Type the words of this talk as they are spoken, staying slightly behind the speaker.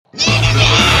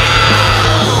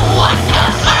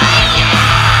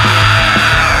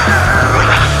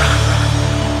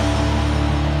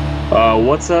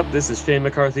What's up? This is Shane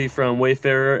McCarthy from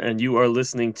Wayfarer, and you are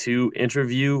listening to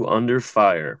Interview Under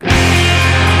Fire.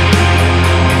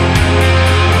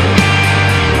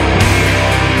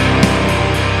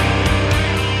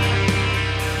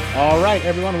 All right,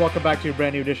 everyone, welcome back to a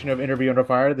brand new edition of Interview Under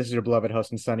Fire. This is your beloved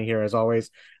host and Sunny here, as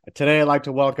always. Today, I'd like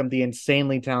to welcome the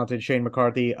insanely talented Shane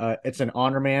McCarthy. It's an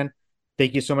honor, man.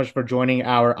 Thank you so much for joining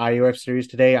our IOF series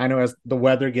today. I know as the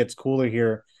weather gets cooler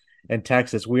here in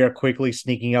Texas, we are quickly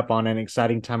sneaking up on an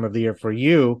exciting time of the year for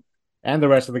you and the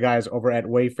rest of the guys over at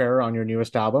Wayfarer on your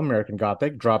newest album, American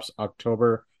Gothic, drops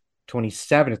October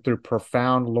 27th through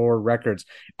Profound Lore Records.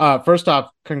 First off,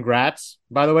 congrats,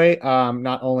 by the way,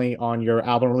 not only on your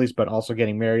album release, but also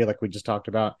getting married, like we just talked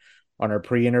about on our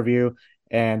pre-interview.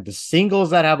 And the singles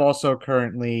that have also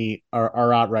currently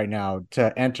are out right now,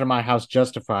 To Enter My House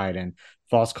Justified and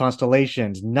False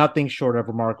Constellations, nothing short of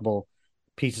remarkable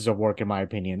pieces of work, in my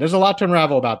opinion. There's a lot to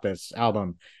unravel about this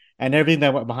album and everything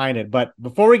that went behind it. But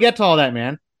before we get to all that,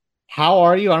 man, how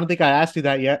are you? I don't think I asked you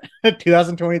that yet.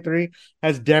 2023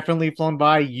 has definitely flown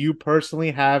by. You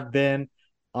personally have been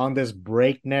on this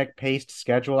breakneck paced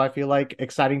schedule. I feel like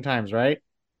exciting times, right?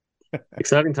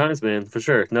 Exciting times, man, for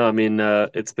sure. No, I mean,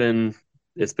 it's been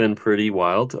pretty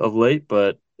wild of late,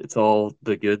 but it's all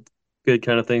the good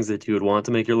kind of things that you would want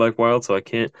to make your life wild. So I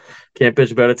can't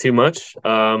bitch about it too much.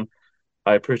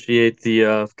 I appreciate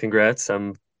the congrats.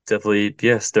 I'm definitely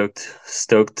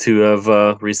stoked to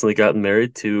have recently gotten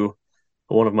married to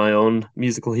one of my own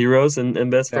musical heroes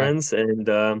and best Yeah. friends,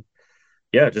 and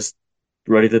yeah, just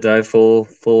ready to dive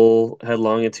full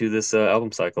headlong into this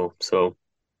album cycle. So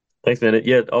thanks, man.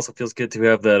 It also feels good to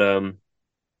have that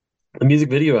the music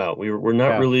video out. We're not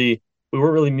Yeah. really we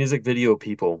weren't really music video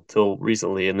people till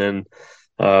recently, and then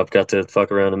got to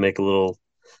fuck around and make a little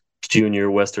junior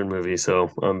Western movie.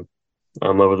 So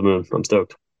I'm over the moon. I'm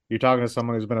stoked. You're talking to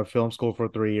someone who's been in film school for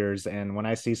 3 years, and when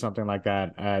I see something like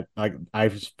that, like I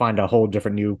just find a whole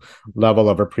different new level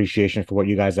of appreciation for what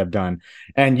you guys have done.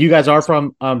 And you guys are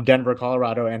from Denver,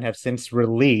 Colorado, and have since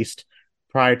released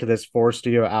prior to this 4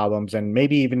 studio albums, and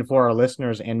maybe even for our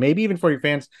listeners, and maybe even for your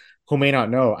fans who may not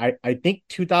know. I think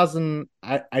 2000.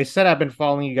 I said I've been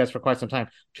following you guys for quite some time.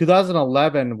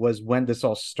 2011 was when this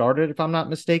all started, if I'm not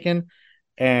mistaken,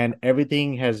 and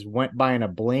everything has went by in a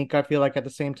blink. I feel like at the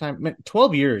same time. Man,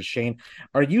 12 years, Shane.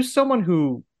 Are you someone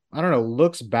who, I don't know,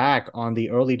 looks back on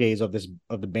the early days of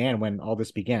the band when all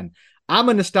this began? I'm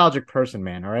a nostalgic person,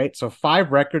 man. All right, so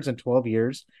 5 records in 12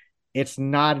 years, it's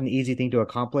not an easy thing to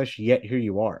accomplish, yet here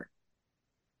you are.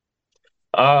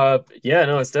 Yeah,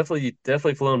 no, it's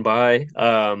definitely flown by.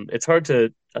 It's hard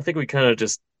to. I think we kind of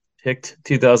just picked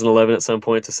 2011 at some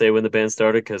point to say when the band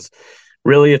started because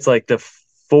really it's like the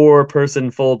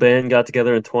four-person full band got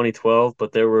together in 2012,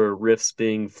 but there were riffs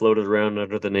being floated around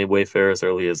under the name Wayfarer as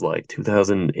early as like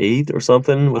 2008 or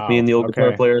something with me and Wow. the old guitar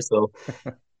Okay. player. So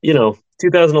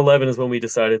 2011 is when we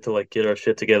decided to like get our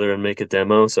shit together and make a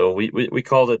demo. So we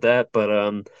called it that,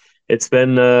 but it's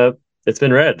been uh it's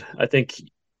been rad. I think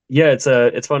yeah,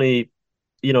 it's funny,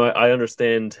 I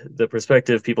understand the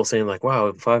perspective people saying like,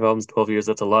 wow, 5 albums, 12 years,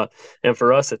 that's a lot. And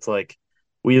for us it's like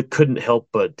we couldn't help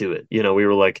but do it. We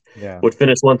were like Yeah. would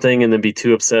finish one thing and then be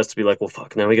too obsessed to be like, well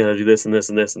fuck, now we gotta do this and this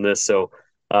and this and this. So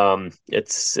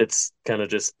it's kind of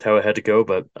just how it had to go.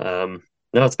 But no,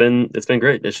 it's been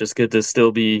great. It's just good to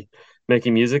still be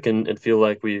making music and feel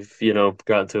like we've,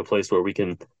 gotten to a place where we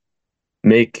can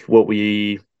make what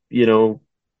we, you know,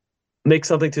 make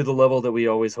something to the level that we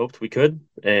always hoped we could.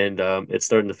 And it's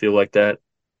starting to feel like that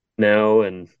now.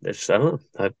 And it's just, I don't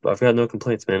know. I've got no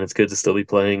complaints, man. It's good to still be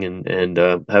playing and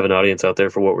have an audience out there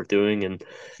for what we're doing and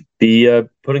be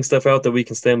putting stuff out that we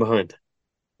can stand behind.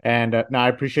 And no, I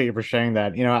appreciate you for sharing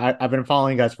that. I've been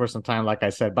following you guys for some time, like I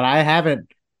said, but I haven't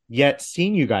yet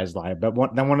seen you guys live. But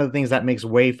one of the things that makes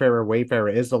Wayfarer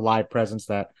is the live presence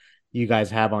that you guys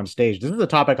have on stage. This is a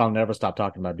topic I'll never stop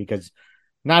talking about because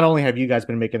not only have you guys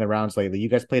been making the rounds lately, you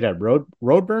guys played at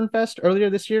Roadburn Fest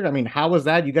earlier this year. I mean, how was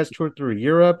that? You guys toured through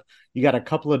Europe. You got a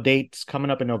couple of dates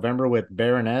coming up in November with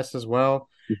Baroness as well.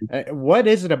 What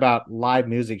is it about live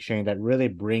music, Shane, that really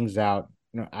brings out,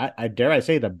 I dare I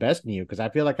say the best in you? Because I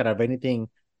feel like out of anything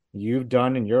you've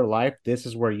done in your life, this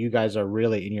is where you guys are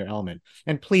really in your element.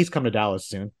 And please come to Dallas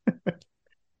soon.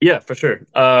 Yeah, for sure.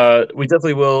 We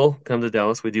definitely will come to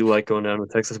Dallas. We do like going down to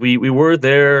Texas. We were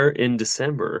there in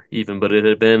December even, but it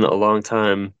had been a long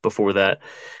time before that.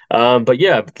 But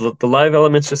yeah, the live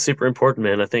element's just super important,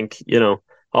 man. I think,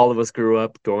 all of us grew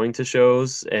up going to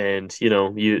shows and,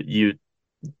 you're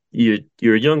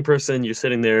a young person, you're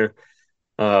sitting there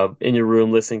in your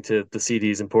room listening to the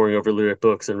CDs and poring over lyric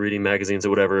books and reading magazines or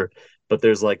whatever. But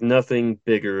there's like nothing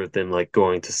bigger than like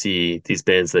going to see these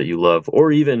bands that you love,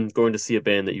 or even going to see a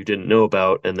band that you didn't know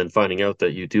about and then finding out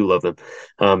that you do love them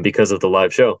because of the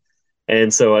live show.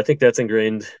 And so I think that's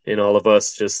ingrained in all of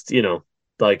us. Just,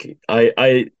 like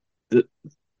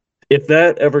if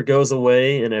that ever goes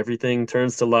away and everything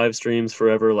turns to live streams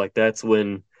forever, like that's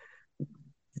when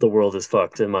the world is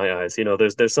fucked in my eyes.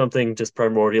 There's something just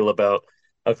primordial about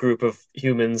a group of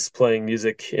humans playing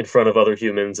music in front of other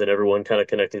humans and everyone kind of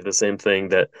connecting to the same thing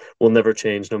that will never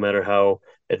change no matter how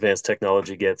advanced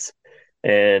technology gets.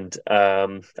 And I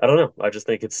don't know. I just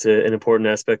think it's an important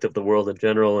aspect of the world in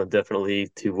general and definitely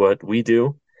to what we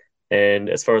do. And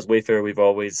as far as Wayfarer, we've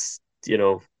always,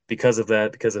 because of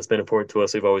that, because it's been important to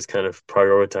us, we've always kind of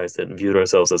prioritized it and viewed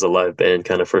ourselves as a live band,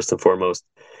 kind of first and foremost.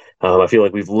 I feel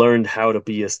like we've learned how to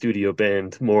be a studio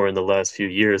band more in the last few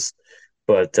years,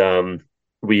 but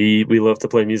we love to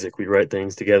play music. We write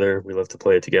things together. We love to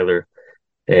play it together,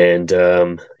 and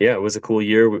yeah, it was a cool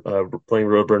year. Playing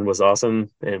Roadburn was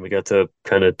awesome, and we got to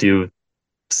kind of do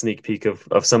sneak peek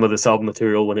of some of this album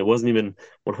material when it wasn't even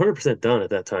 100% done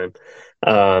at that time.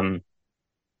 Um,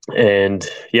 and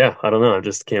yeah, I don't know. I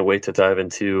just can't wait to dive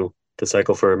into the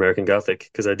cycle for American Gothic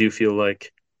because I do feel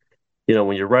like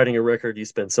when you're writing a record, you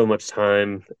spend so much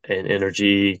time and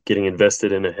energy getting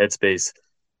invested in a headspace,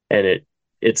 and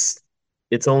it's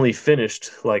it's only finished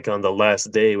like on the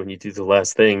last day when you do the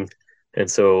last thing.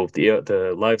 And so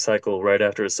the live cycle right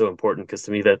after is so important because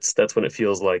to me that's when it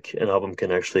feels like an album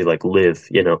can actually like live,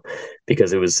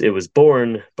 because it was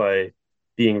born by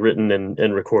being written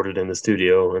and recorded in the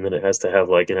studio, and then it has to have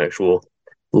like an actual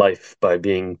life by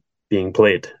being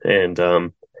played. And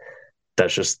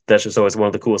that's just always one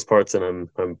of the coolest parts, and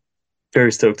I'm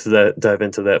very stoked to dive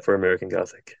into that for American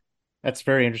Gothic. That's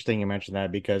very interesting you mentioned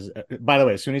that because, by the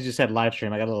way, as soon as you said live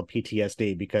stream, I got a little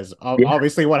PTSD because Yeah,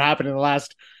 obviously what happened in the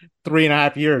last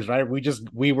 3.5 years, right?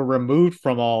 We were removed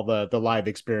from all the live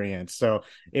experience, so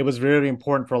it was really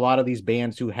important for a lot of these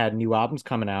bands who had new albums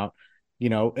coming out. You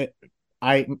know,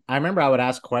 I remember I would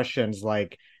ask questions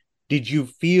like, "Did you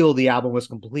feel the album was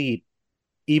complete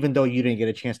even though you didn't get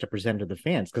a chance to present to the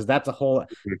fans?" Because that's a whole,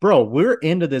 bro, we're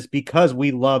into this because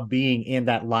we love being in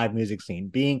that live music scene,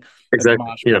 being at the exactly.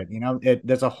 mosh Yeah, pit.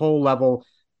 There's a whole level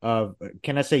of,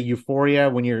 can I say,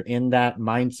 euphoria when you're in that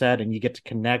mindset and you get to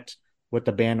connect with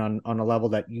the band on a level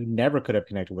that you never could have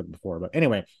connected with before. But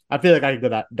anyway, I feel like I could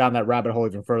go down that rabbit hole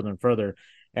even further and further.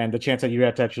 And the chance that you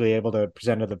have to actually able to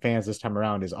present to the fans this time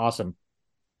around is awesome.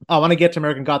 I want to get to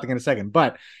American Gothic in a second,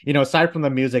 but aside from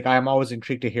the music, I am always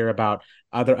intrigued to hear about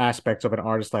other aspects of an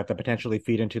artist's life that potentially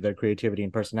feed into their creativity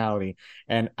and personality.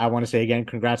 And I want to say again,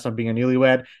 congrats on being a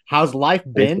newlywed. How's life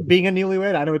thank been you. being a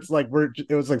newlywed? I know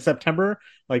it was like September,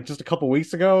 like just a couple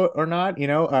weeks ago or not.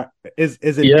 Is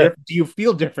it Yeah, different? Do you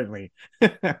feel differently?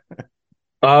 yeah.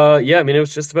 I mean, it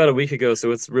was just about a week ago,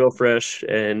 so it's real fresh.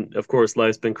 And of course,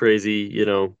 life's been crazy,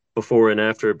 before and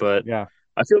after. But Yeah.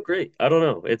 I feel great. I don't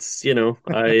know. It's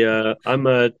I'm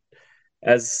a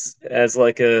as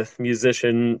like a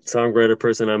musician, songwriter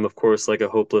person. I'm of course like a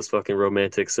hopeless fucking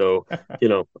romantic. So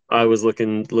I was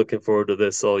looking forward to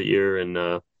this all year,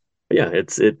 and yeah,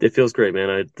 it feels great, man.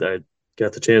 I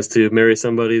got the chance to marry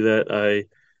somebody that I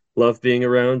love being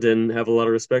around and have a lot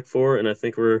of respect for, and I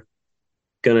think we're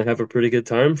gonna have a pretty good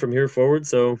time from here forward.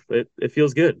 So it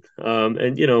feels good.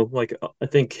 And like I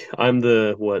think I'm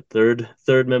the what third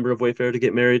member of Wayfair to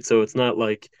get married. So it's not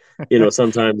like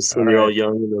sometimes All when you're all right.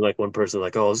 young and they're like one person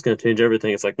like, oh, it's gonna change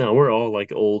everything. It's like no, we're all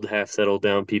like old, half settled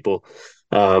down people.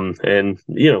 And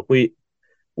we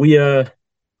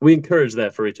encourage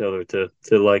that for each other to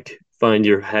like find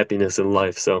your happiness in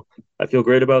life. So I feel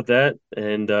great about that.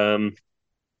 And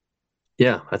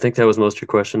yeah, I think that was most of your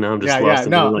question. Now I'm just Yeah, yeah. lost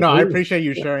in being No, like, no, I oh appreciate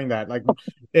you yeah. sharing that. Like,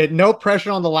 no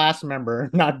pressure on the last member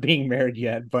not being married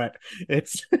yet, but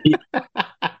it's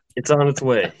It's on its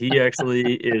way. He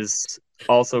actually is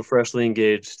also freshly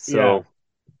engaged. yeah. So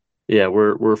yeah,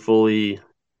 we're fully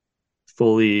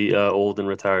old and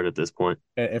retired at this point.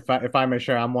 If I may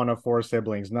share, I'm one of four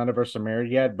siblings. None of us are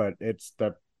married yet, but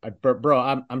bro.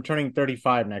 I'm turning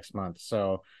 35 next month,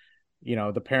 so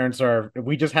the parents are.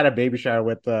 We just had a baby shower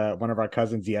with one of our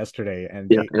cousins yesterday,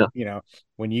 and Yeah, yeah.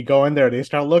 when you go in there, they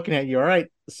start looking at you. All right,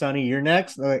 Sonny, you're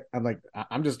next. I'm like,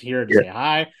 I'm just here to Yeah. say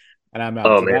hi, and I'm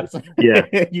out. Oh So man. that's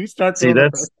Yeah. you start See, throwing the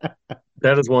first.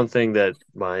 that is one thing that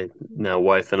my now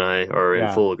wife and I are in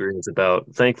Yeah. full agreement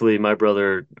about. Thankfully, my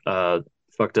brother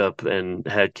fucked up and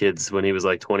had kids when he was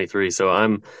like 23, so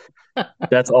I'm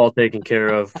that's all taken care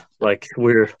of. Like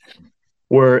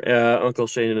we're Uncle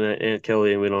Shane and Aunt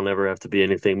Kelly, and we don't ever have to be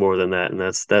anything more than that, and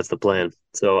that's the plan.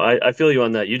 So I feel you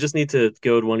on that. You just need to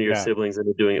goad one of your Yeah. siblings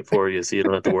into doing it for you, so you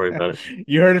don't have to worry about it.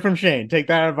 You heard it from Shane. Take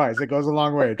that advice. It goes a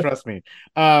long way. Trust me.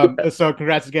 So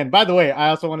congrats again. By the way, I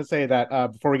also want to say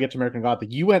that before we get to American Gothic,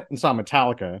 you went and saw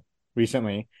Metallica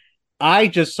recently. I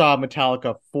just saw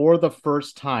Metallica for the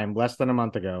first time less than a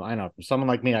month ago. I know, for someone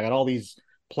like me, I got all these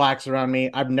plaques around me.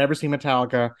 I've never seen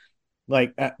Metallica.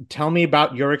 Like, tell me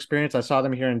about your experience. I saw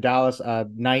them here in Dallas,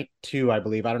 night two, I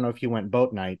believe. I don't know if you went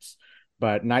both nights,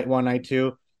 but night one, night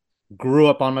two, grew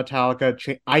up on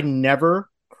Metallica. I never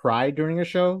cried during a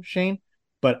show, Shane,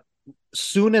 but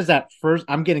soon as that first,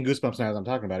 I'm getting goosebumps now as I'm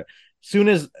talking about it. Soon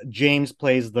as James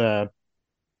plays the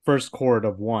first chord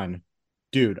of one,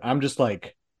 dude, I'm just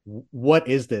like, what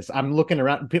is this? I'm looking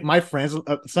around. My friends,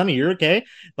 Sonny, you're okay.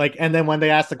 Like, and then when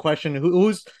they ask the question,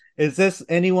 who's is this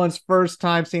anyone's first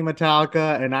time seeing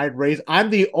Metallica? And I'm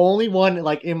the only one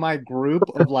like in my group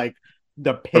of like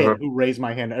the pit Uh-huh. who raised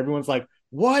my hand. Everyone's like,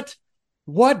 what?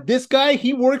 What? This guy,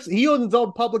 he owns his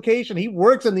own publication. He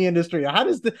works in the industry. How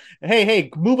does the hey,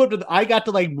 move up to I got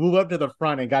to like move up to the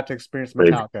front and got to experience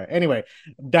Right. Metallica. Anyway,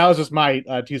 that was just my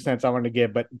 2 cents I wanted to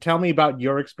give. But tell me about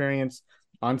your experience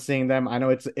on seeing them. I know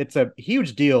it's a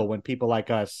huge deal when people like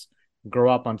us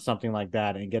grow up on something like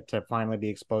that and get to finally be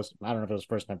exposed. I don't know if it was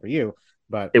first time for you,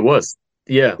 but It was.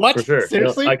 Yeah, for what? sure. No,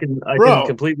 Seriously? I can Bro,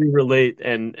 completely relate,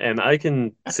 and I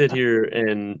can sit here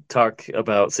and talk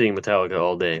about seeing Metallica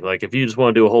all day. Like if you just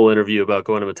want to do a whole interview about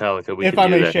going to Metallica, we if can I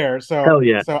do may that. share. So Hell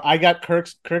yeah. so I got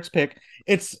Kirk's pick.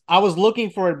 It's I was looking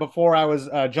for it before I was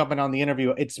jumping on the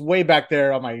interview. It's way back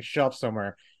there on my shelf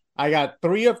somewhere. I got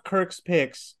three of Kirk's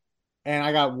picks, and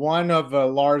I got one of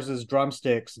Lars's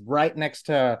drumsticks right next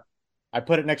to. I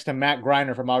put it next to Matt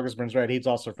Griner from August Burns Red. He's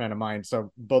also a friend of mine.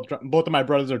 So both of my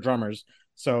brothers are drummers.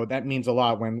 So that means a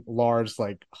lot when Lars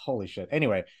like holy shit.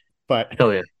 Anyway, but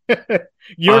Hell yeah.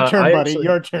 your turn, I buddy. actually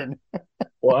Your turn.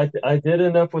 Well, I did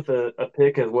end up with a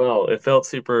pick as well. It felt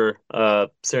super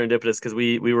serendipitous because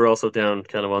we were also down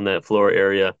kind of on that floor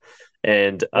area,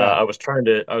 and Yeah, I was trying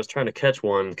to catch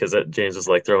one because James was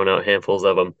like throwing out handfuls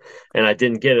of them, and I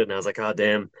didn't get it, and I was like, oh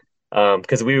damn,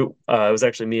 because it was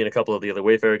actually me and a couple of the other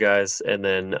Wayfarer guys, and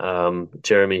then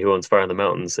Jeremy who owns Fire in the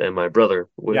Mountains, and my brother.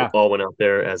 We yeah. all went out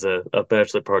there as a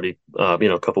bachelor party,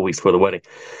 a couple weeks before the wedding,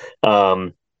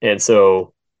 and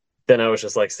so then I was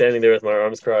just like standing there with my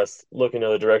arms crossed, looking the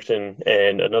other direction,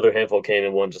 and another handful came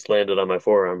and one just landed on my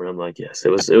forearm, and I'm like, yes, it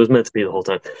was meant to be the whole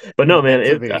time. But no, man,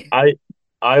 Meant to be.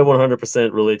 I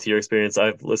 100% relate to your experience.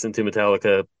 I've listened to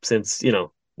Metallica since,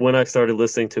 when I started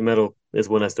listening to metal is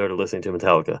when I started listening to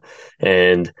Metallica.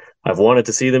 And I've wanted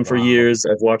to see them for Wow. years.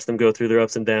 I've watched them go through their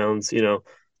ups and downs,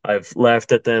 I've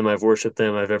laughed at them, I've worshiped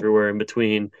them, I've everywhere in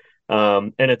between.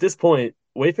 And at this point,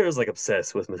 Wayfair is like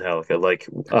obsessed with Metallica. Like,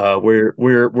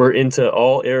 we're into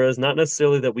all eras. Not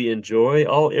necessarily that we enjoy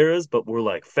all eras, but we're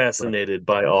like Right. fascinated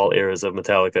by all eras of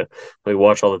Metallica. We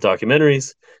watch all the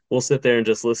documentaries. We'll sit there and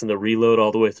just listen to Reload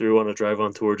all the way through on a drive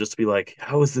on tour, just to be like,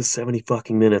 how is this 70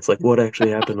 fucking minutes? Like, what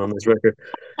actually happened on this record?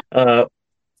 Uh,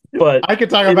 but I could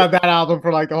talk it, about that album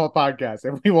for like the whole podcast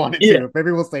if we wanted yeah, to.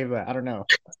 Maybe we'll save that. I don't know.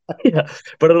 yeah,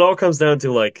 but it all comes down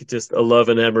to like just a love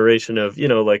and admiration of,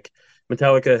 like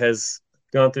Metallica has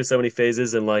gone through so many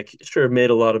phases and like sure made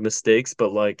a lot of mistakes,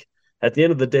 but like at the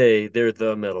end of the day, they're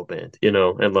the metal band,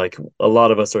 and like a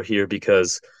lot of us are here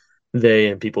because they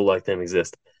and people like them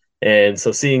exist. And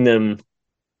so seeing them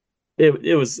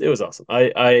it was awesome.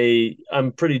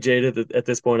 I'm pretty jaded at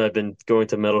this point. I've been going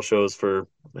to metal shows for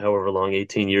however long,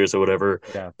 18 years or whatever,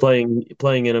 Yeah.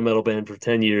 playing in a metal band for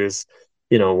 10 years,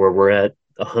 where we're at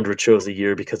 100 shows a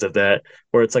year because of that,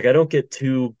 where it's like I don't get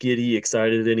too giddy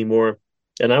excited anymore.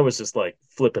 And I was just like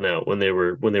flipping out when they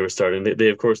were starting. They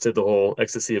of course did the whole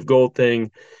Ecstasy of Gold thing,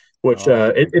 which Oh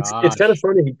my it's kind of gosh.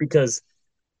 funny because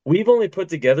we've only put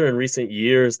together in recent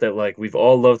years that like we've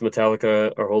all loved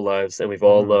Metallica our whole lives and we've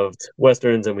all Mhm. loved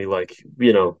Westerns and we like,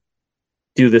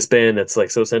 do this band that's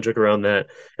like so centric around that.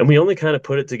 And we only kind of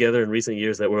put it together in recent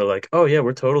years that we're like, oh yeah,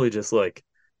 we're totally just like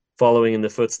following in the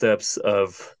footsteps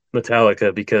of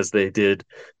Metallica because they did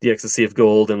the Ecstasy of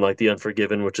Gold and like the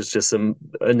Unforgiven, which is just some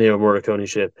Neo Morricone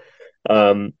shit.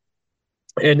 Um,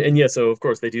 and yeah, so of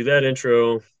course they do that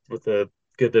intro with the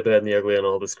good, the bad, and the ugly on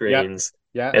all the Yep. screens.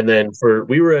 Yeah. And then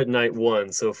we were at night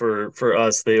one, so for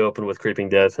us they opened with Creeping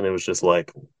Death, and it was just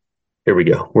like, here we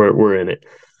go, we're in it.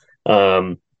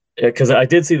 Because I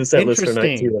did see the set list for night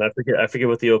two, Interesting. and I forget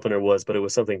what the opener was, but it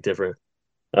was something different.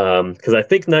 Because I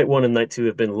think night one and night two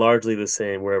have been largely the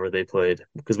same wherever they played.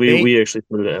 Because we They we actually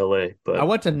flew to LA, I but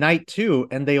went to night two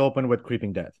and they opened with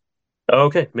Creeping Death. oh,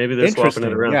 okay, maybe they're swapping it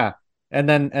Interesting. around. Yeah. and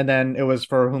then it was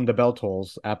For Whom the Bell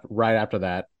Tolls right after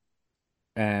that,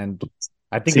 and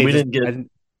I think See, they we just didn't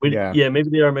get yeah. yeah, maybe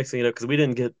they are mixing it up because we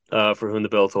didn't get For Whom the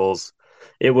Bell Tolls.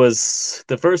 It was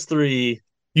the first three.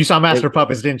 You saw It, Master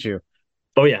Puppets, didn't you?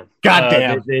 oh yeah, God they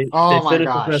damn. they Oh my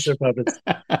finished with Master gosh. Puppets.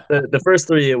 The first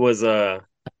three it was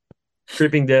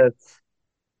Creeping Death,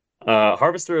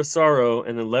 Harvester of Sorrow,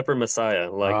 and then Leper Messiah.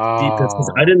 Like deep cuts. 'Cause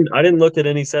Oh I didn't look at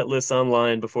any set lists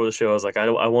online before the show. I was like, I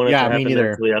want it to yeah, me happen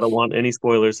neither. naturally. I don't want any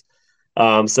spoilers.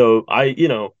 So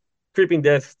Creeping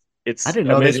Death. I It's didn't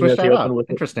know they amazing switched that they that open up. with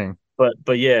it. Interesting.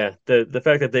 But yeah, the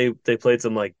fact that they played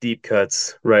some like deep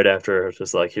cuts right after, it's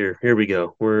just like here we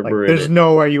go. Like, We're in there's it.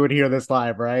 no way you would hear this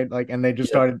live, right? Like, and they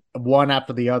just Yep. started one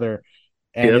after the other,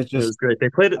 and Yep. it's It just, was great. They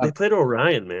played it. uh, They played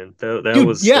Orion, man. dude. That Yeah,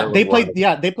 was wild.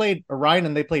 they played Orion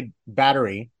and they played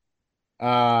Battery.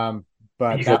 Um,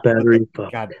 but You got battery.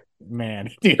 Fuck. God, man,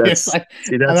 dude, it's That's like,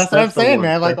 see, and that's what I'm that's the saying, one.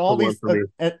 man. Like That's the all one these, for me.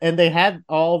 and they had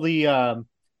all the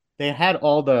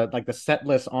like the set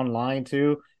list online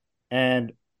too,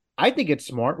 and I think it's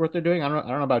smart what they're doing. I don't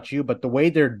know about you, but the way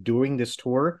they're doing this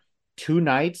tour, 2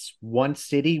 nights, one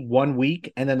city, 1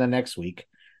 week, and then the next week,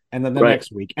 and then the Right.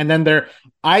 next week, and then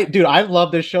dude, I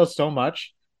love this show so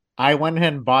much. I went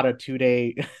ahead and bought a 2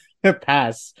 day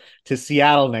pass to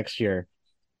Seattle next year.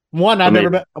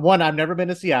 Amazing. I've never been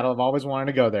to Seattle. I've always wanted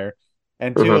to go there.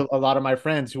 And Uh-huh. two, a lot of my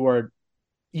friends who are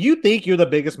you think you're the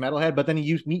biggest metalhead, but then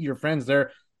you meet your friends,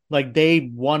 they're like they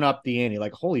one up the ante.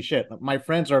 Like, holy shit. My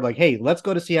friends are like, hey, let's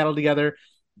go to Seattle together.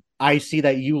 I see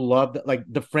that you love like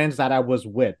the friends that I was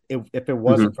with. If it Hmm.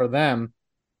 wasn't for them,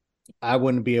 I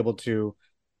wouldn't be able to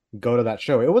go to that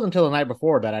show. It wasn't until the night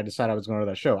before that I decided I was going to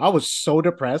that show. I was so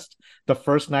depressed the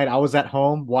first night. I was at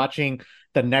home watching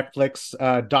the Netflix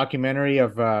documentary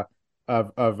of what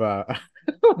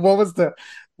was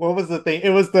the thing?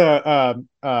 It was the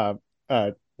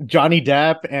Johnny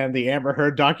Depp and the Amber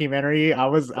Heard documentary. I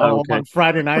was at home Okay. on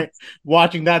Friday night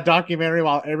watching that documentary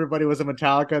while everybody was in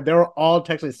Metallica. They were all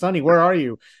texting, "Sonny, where are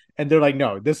you?" And they're like,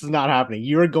 "No, this is not happening.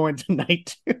 You're going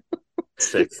tonight."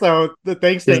 Sick. So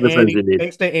These are the friends you need.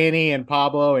 Thanks to Annie and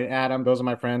Pablo and Adam. Those are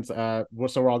my friends. So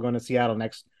we're all going to Seattle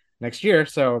next year.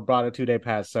 So brought a 2 day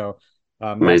pass. So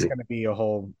that's Amazing. going to be a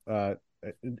whole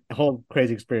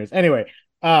crazy experience. Anyway,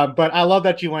 but I love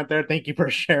that you went there. Thank you for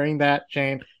sharing that,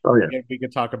 Shane. Oh yeah. We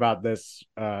could talk about this.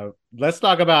 Let's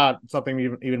talk about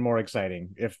something even more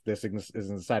exciting, if this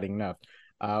isn't exciting enough.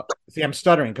 See, I'm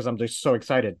stuttering because I'm just so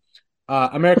excited.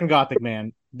 American Gothic,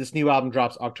 man. This new album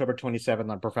drops October 27th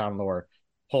on Profound Lore.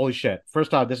 Holy shit.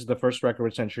 First off, this is the first record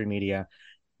with Century Media.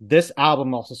 This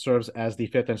album also serves as the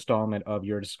fifth installment of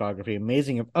your discography.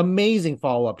 Amazing, amazing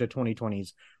follow up to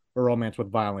 2020's A Romance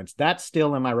with Violence. That's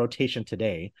still in my rotation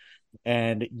today.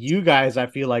 And you guys, I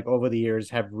feel like over the years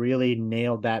have really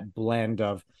nailed that blend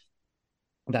of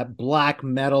that black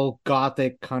metal,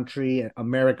 gothic, country,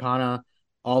 Americana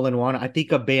all in one. I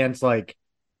think of bands like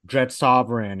Dread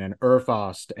Sovereign and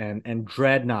Earthost and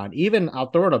Dreadnought. Even I'll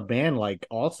throw a band like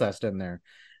Alcest in there.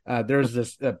 There's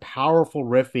this powerful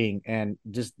riffing and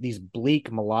just these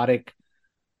bleak melodic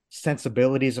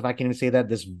sensibilities, if I can even say that.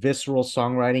 This visceral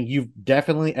songwriting. You've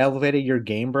definitely elevated your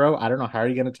game, bro. I don't know how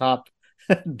you're gonna top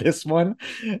this one.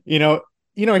 You know,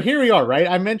 here we are, right?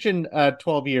 I mentioned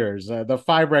 12 years, the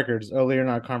 5 records earlier in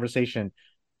our conversation.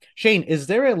 Shane, is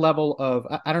there a level of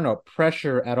I don't know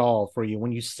pressure at all for you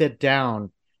when you sit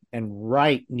down and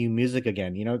write new music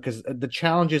again? You know, because the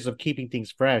challenges of keeping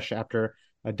things fresh after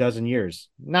a dozen years,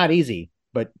 not easy,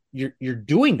 but you're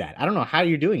doing that. I don't know how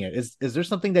you're doing it. Is there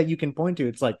something that you can point to?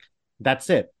 It's like that's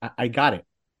it. I got it.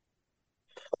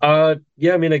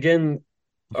 Yeah, I mean again,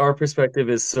 our perspective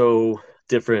is so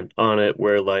different on it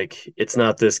where like it's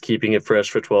not this keeping it fresh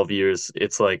for 12 years.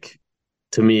 It's like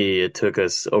to me it took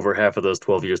us over half of those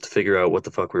 12 years to figure out what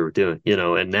the fuck we were doing,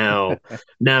 and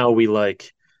now we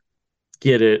like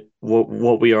get it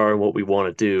what we are and what we want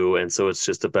to do, and so it's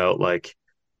just about like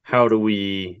how do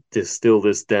we distill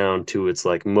this down to its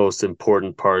like most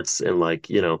important parts and like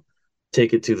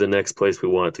take it to the next place we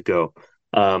want it to go.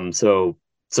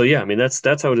 So yeah, I mean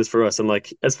that's how it is for us. And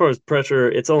like as far as pressure,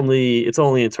 it's only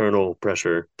internal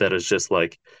pressure that is just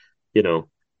like you know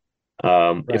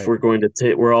if Right. we're going to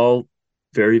take we're all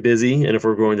very busy, and if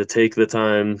we're going to take the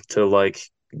time to like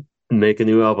make a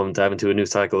new album, dive into a new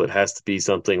cycle, it has to be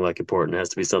something like important. It has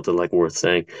to be something like worth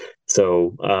saying.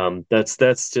 So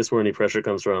that's just where any pressure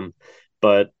comes from.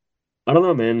 But I don't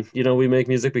know, man. We make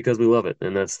music because we love it,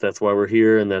 and that's why we're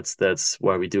here, and that's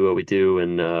why we do what we do,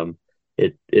 and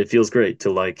it feels great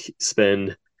to like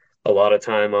spend a lot of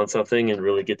time on something and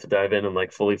really get to dive in and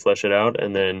like fully flesh it out,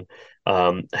 and then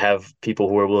have people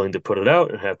who are willing to put it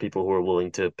out and have people who are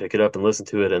willing to pick it up and listen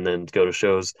to it and then go to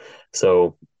shows.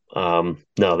 So no,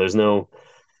 there's no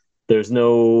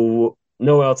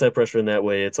outside pressure in that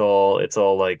way. It's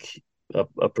all like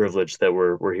a privilege that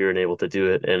we're here and able to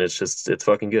do it, and it's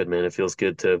fucking good, man. It feels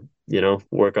good to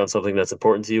work on something that's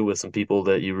important to you with some people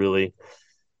that you really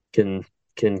can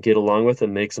can get along with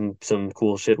and make some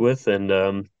cool shit with. And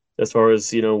as far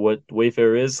as what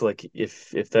Wayfarer is, like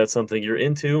if that's something you're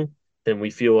into, then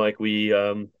we feel like we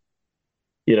you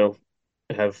know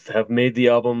have made the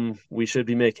album we should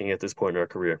be making at this point in our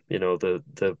career.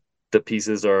 The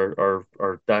pieces are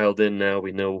dialed in now.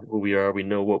 We know who we are. We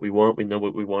know what we want. We know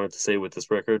what we wanted to say with this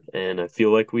record, and I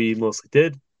feel like we mostly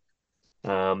did.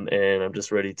 And I'm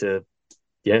just ready to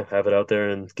have it out there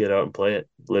and get out and play it,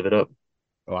 live it up.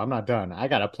 Oh, I'm not done. I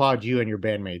gotta applaud you and your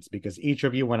bandmates because each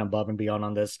of you went above and beyond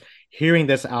on this. Hearing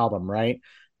this album, right?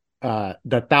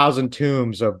 The Thousand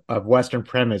Tombs of Western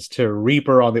Premise to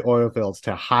Reaper on the Oil Fields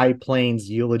to High Plains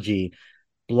Eulogy,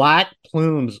 Black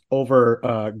Plumes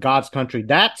over God's Country.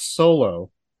 That solo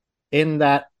in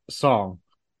that song,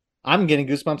 I'm getting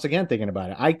goosebumps again thinking about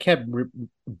it. I kept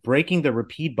breaking the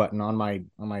repeat button on my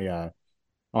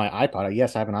iPod.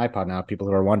 Yes, I have an iPod now. People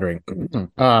who are wondering,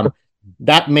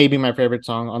 that may be my favorite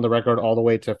song on the record, all the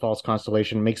way to False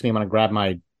Constellation. Makes me want to grab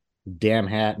my damn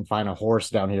hat and find a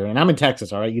horse down here. And I'm in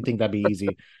Texas, all right. You think that'd be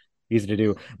easy to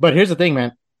do? But here's the thing,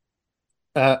 man.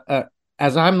 Uh, uh,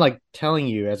 as I'm like telling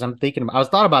you, as I'm thinking, I was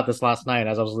thought about this last night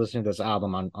as I was listening to this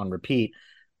album on repeat.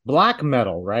 Black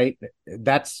metal, right?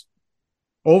 That's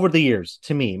over the years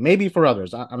to me, maybe for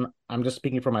others. I'm just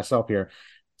speaking for myself here.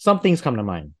 Some things come to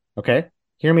mind. Okay,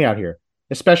 hear me out here,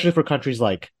 especially for countries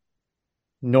like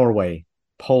Norway,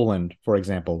 Poland, for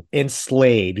example.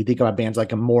 Enslaved. You think about bands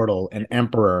like Immortal and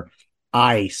Emperor,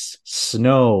 Ice,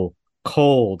 Snow,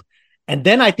 Cold, and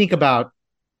then I think about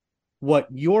what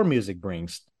your music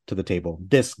brings to the table.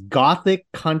 This gothic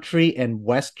country and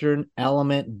western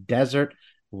element, desert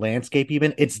landscape,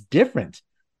 even it's different.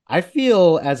 I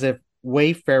feel as if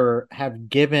Wayfarer have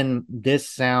given this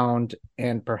sound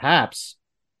and perhaps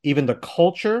even the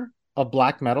culture of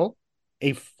black metal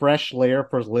a fresh layer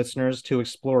for listeners to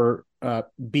explore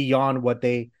beyond what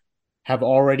they have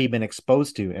already been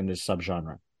exposed to in this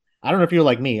subgenre. I don't know if you're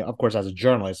like me. Of course, as a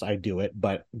journalist, I do it,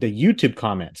 but the YouTube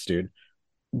comments, dude,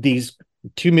 these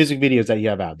two music videos that you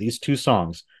have out, these two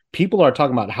songs, people are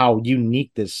talking about how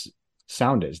unique this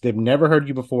sound is. They've never heard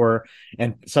you before.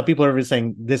 And some people are even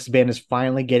saying this band is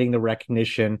finally getting the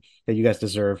recognition that you guys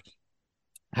deserve.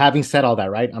 Having said all that,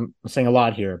 right? I'm saying a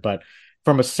lot here, but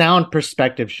from a sound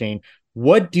perspective, Shane,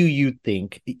 what do you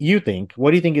think?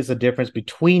 What do you think is the difference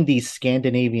between these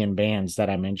Scandinavian bands that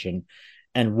I mentioned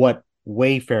and what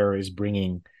Wayfarer is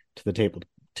bringing to the table?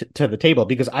 To the table,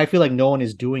 because I feel like no one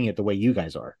is doing it the way you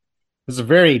guys are. This is a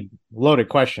very loaded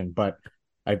question, but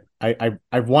I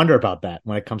wonder about that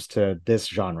when it comes to this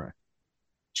genre.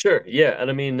 Sure, yeah, and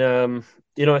I mean,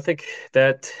 I think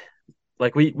that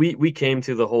like we came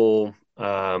to the whole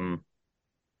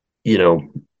you know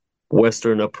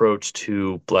Western approach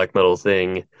to black metal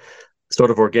thing sort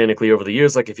of organically over the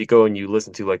years. Like if you go and you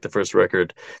listen to like the first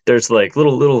record, there's like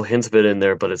little hints of it in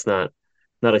there, but it's not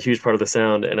a huge part of the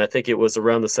sound. And I think it was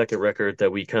around the second record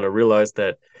that we kind of realized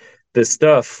that this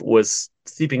stuff was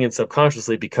seeping in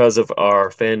subconsciously because of our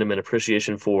fandom and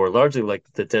appreciation for largely like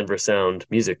the Denver sound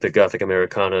music, the Gothic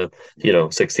Americana,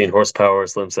 16 horsepower,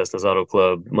 Slim Cessna's Auto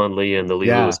Club, Munley and the Lee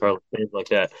Yeah. Lewis Harley, things like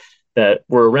that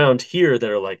were around here that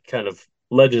are like kind of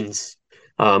legends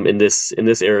in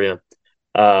this area.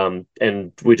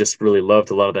 And we just really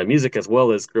loved a lot of that music, as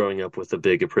well as growing up with a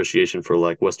big appreciation for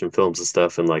like Western films and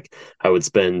stuff. And like I would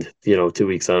spend, 2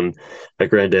 weeks on my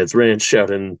granddad's ranch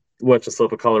out in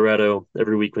Slope, Colorado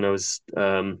every week when I was,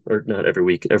 or not every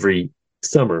week, every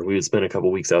summer. We would spend a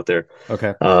couple weeks out there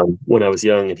Okay. when I was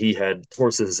young, and he had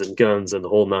horses and guns and the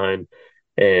whole nine.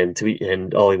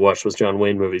 And all he watched was John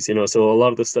Wayne movies. So a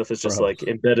lot of this stuff is just Bro. like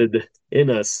embedded in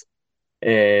us.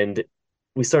 And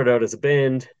we started out as a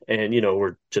band, and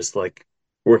we're just like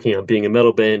working on being a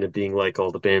metal band and being like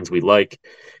all the bands we like.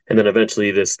 And then eventually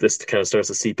this kind of starts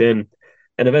to seep in,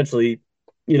 and eventually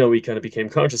we kind of became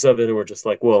conscious of it, and we're just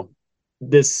like, well,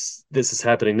 this is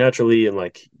happening naturally, and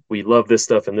like we love this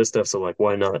stuff and this stuff, so like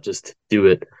why not just do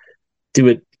it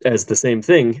as the same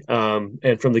thing.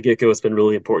 And from the get-go, it's been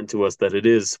really important to us that it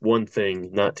is one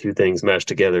thing, not two things mashed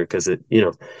together, because it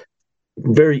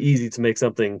very easy to make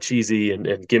something cheesy and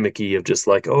gimmicky of just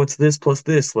like, oh, it's this plus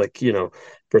this, like,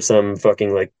 for some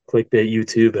fucking like clickbait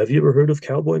YouTube, have you ever heard of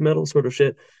cowboy metal sort of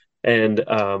shit? And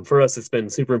for us, it's been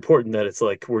super important that it's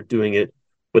like we're doing it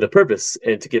with a purpose.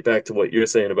 And to get back to what you're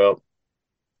saying about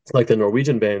like the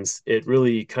Norwegian bands, it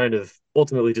really kind of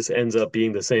ultimately just ends up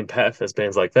being the same path as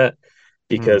bands like that, Hmm.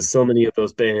 because so many of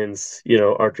those bands,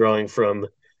 are drawing from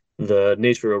the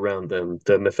nature around them,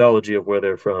 the mythology of where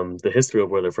they're from, the history of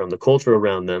where they're from, the culture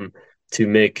around them to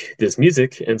make this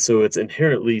music. And so it's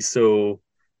inherently so,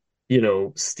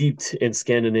 steeped in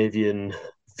Scandinavian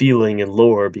feeling and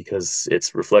lore because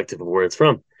it's reflective of where it's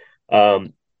from.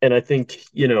 And I think,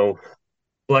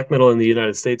 black metal in the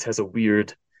United States has a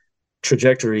weird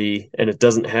trajectory and it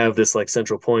doesn't have this like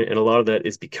central point. And a lot of that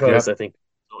is because Yep. I think they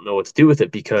don't know what to do with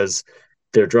it because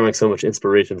they're drawing so much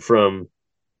inspiration from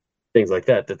things like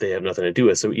that they have nothing to do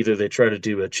with. So either they try to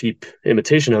do a cheap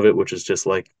imitation of it, which is just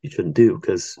like you shouldn't do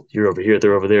because you're over here,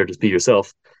 they're over there, just be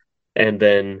yourself. And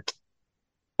then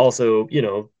also,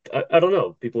 I don't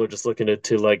know, people are just looking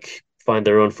to like find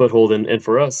their own foothold. And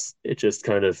for us, it just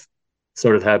kind of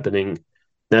started happening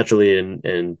naturally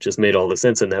and just made all the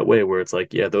sense in that way where it's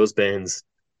like, yeah, those bands,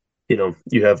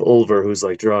 you have Ulver who's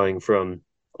like drawing from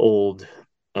old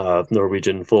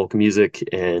Norwegian folk music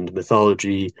and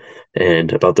mythology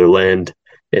and about their land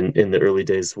in the early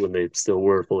days when they still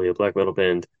were fully a black metal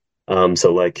band.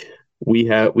 So like we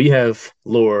have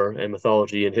lore and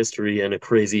mythology and history and a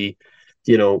crazy,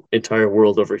 entire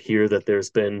world over here that there's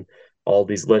been all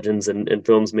these legends and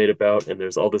films made about, and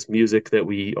there's all this music that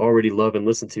we already love and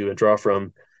listen to and draw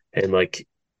from. And like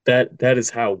that is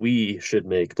how we should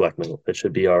make black metal. It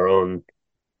should be our own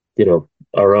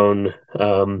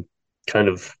kind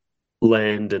of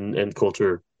land and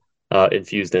culture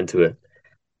infused into it.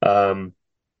 Um,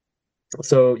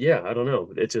 so yeah, I don't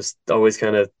know. It just always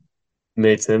kind of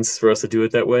made sense for us to do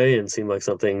it that way and seemed like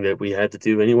something that we had to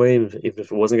do anyway, even if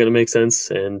it wasn't going to make sense.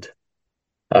 And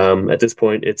at this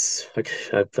point, it's like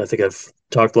I think I've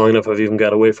talked long enough. I've even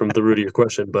got away from the root of your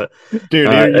question, but Dude,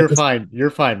 you're at you're this, fine. You're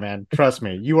fine, man. Trust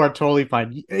me. You are totally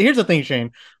fine. Here's the thing,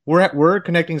 Shane. We're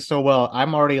connecting so well.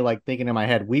 I'm already like thinking in my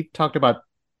head. We've talked about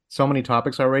so many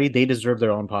topics already. They deserve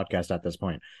their own podcast at this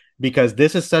point because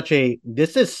this is such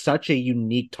a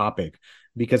unique topic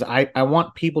because I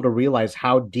want people to realize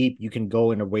how deep you can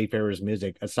go into Wayfarer's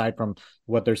music aside from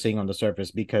what they're seeing on the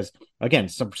surface. Because again,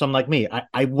 some like me,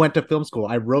 I went to film school.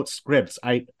 I wrote scripts.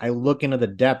 I look into the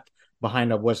depth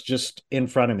behind of what's just in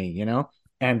front of me,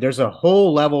 and there's a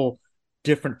whole level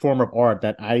different form of art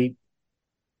that I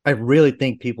really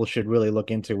think people should really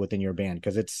look into within your band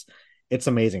because it's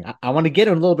amazing. I want to get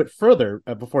a little bit further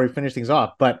before we finish things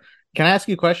off, but can I ask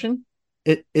you a question?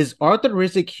 Is Arthur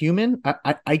Rizek human?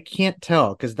 I can't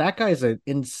tell because that guy is an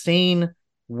insane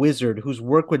wizard who's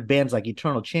worked with bands like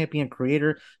Eternal Champion,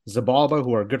 Creator, Zabalba,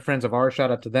 who are good friends of ours. Shout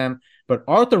out to them. But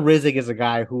Arthur Rizek is a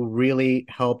guy who really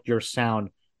helped your sound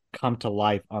come to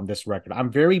life on this record.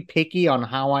 I'm very picky on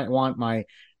how I want my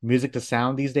music to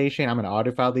sound these days, Shane. I'm an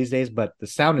audiophile these days, but the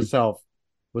sound itself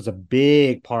was a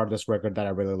big part of this record that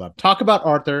I really love. Talk about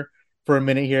Arthur for a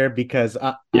minute here because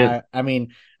yeah, I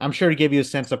mean, I'm sure to give you a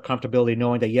sense of comfortability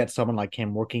knowing that you had someone like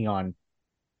him working on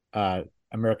uh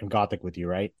American Gothic with you,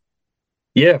 right?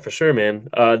 yeah, for sure, man.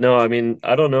 No, I mean,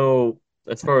 I don't know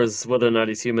as far as whether or not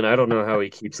he's human. I don't know how he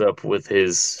keeps up with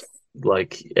his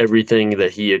like everything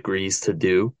that he agrees to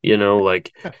do.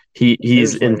 Like he's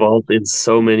Seriously. involved in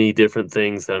so many different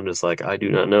things that I'm just like, I do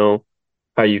not know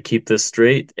how you keep this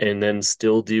straight and then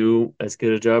still do as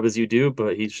good a job as you do.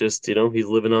 But he's just, he's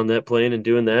living on that plane and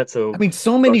doing that. I So mean,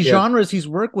 so fuck many yeah, genres he's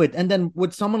worked with, and then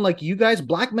with someone like you guys,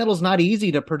 black metal's not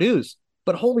easy to produce.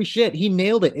 But holy shit, he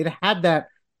nailed it. It had that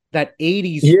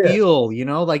 80s yeah,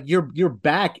 feel, like you're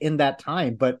back in that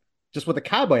time, but just with a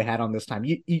cowboy hat on this time.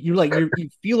 You're like you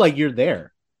feel like you're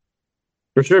there.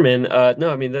 for sure, man. No,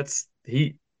 I mean that's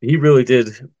he really did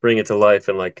bring it to life,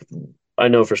 and like I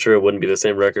know for sure it wouldn't be the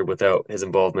same record without his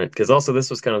involvement. Because also this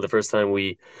was kind of the first time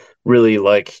we really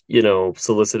like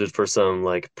solicited for some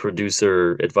like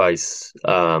producer advice,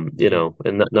 Mhm.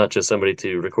 and not just somebody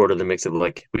to record it and mix it.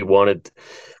 Like we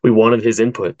wanted his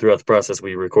input throughout the process.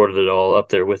 We recorded it all up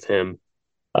there with him.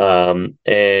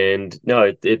 And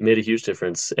no, it made a huge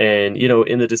difference. And,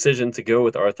 in the decision to go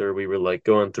with Arthur, we were like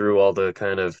going through all the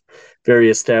kind of very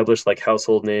established like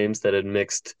household names that had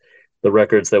mixed the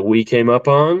records that we came up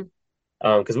on.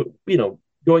 Because,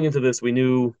 going into this, we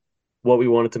knew what we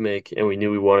wanted to make and we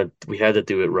knew we had to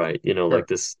do it right. Like Sure.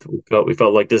 this, we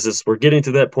felt like we're getting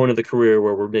to that point of the career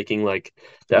where we're making like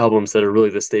the albums that are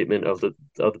really the statement of the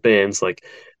bands. Like,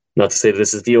 not to say that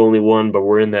this is the only one, but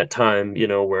we're in that time,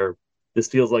 where this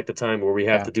feels like the time where we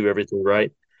have Yeah. to do everything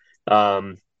right.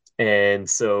 Um, and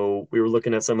so we were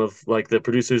looking at some of like the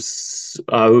producers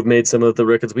who've made some of the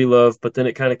records we love, but then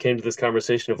it kind of came to this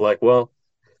conversation of like, well,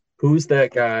 who's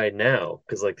that guy now?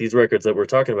 Because like these records that we're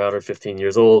talking about are 15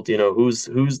 years old. Who's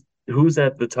who's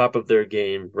at the top of their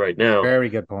game right now. Very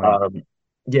good point. Um,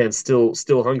 yeah, and still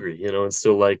hungry, and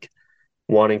still like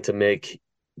wanting to make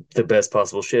the best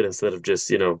possible shit instead of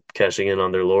just, cashing in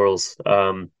on their laurels.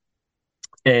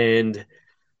 And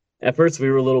at first we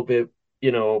were a little bit,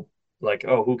 you know, like,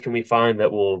 oh, who can we find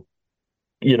that will,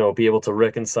 be able to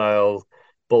reconcile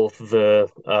both the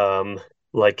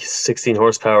like 16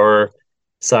 horsepower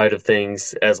side of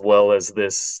things as well as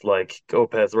this like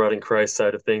Opeth rotting Christ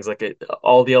side of things, like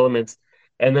all the elements.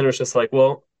 And then it was just like,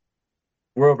 well,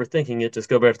 we're overthinking it. Just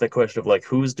go back to that question of like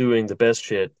who's doing the best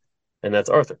shit, and that's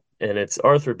Arthur. And it's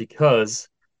Arthur because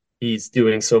he's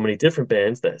doing so many different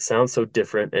bands that sound so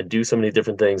different and do so many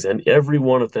different things, and every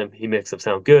one of them he makes them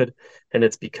sound good. And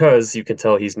it's because you can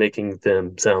tell he's making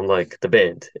them sound like the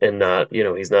band and not,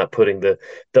 he's not putting the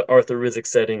Arthur Rizek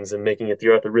settings and making it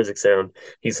the Arthur Rizek sound.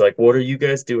 He's like, what are you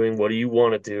guys doing? What do you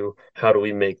want to do? How do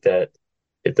we make it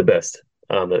the best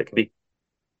that it can be?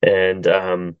 And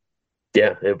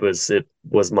yeah, it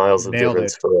was miles of Nailed it.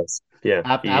 difference for us.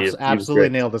 Yeah, he was Absolutely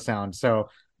great. nailed the sound. So,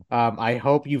 I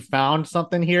hope you found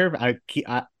something here.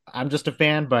 I'm just a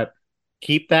fan, but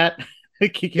keep that.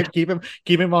 Keep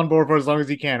him on board for as long as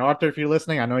you can. Arthur, if you're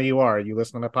listening, I know you are. You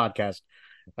listen to the podcast.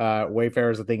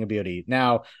 Wayfarer is a thing of beauty.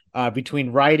 Now,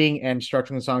 between writing and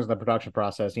structuring the songs in the production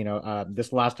process,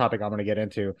 this last topic I'm going to get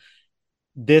into,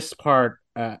 this part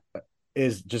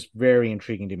is just very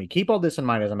intriguing to me. Keep all this in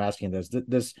mind as I'm asking this.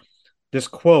 This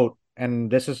quote,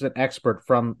 and this is an expert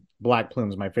from Black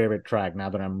Plumes, my favorite track. Now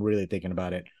that I'm really thinking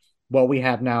about it, what we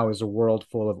have now is a world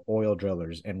full of oil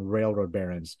drillers and railroad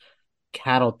barons,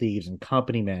 cattle thieves and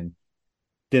company men.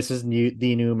 This is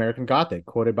the new American Gothic,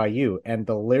 quoted by you, and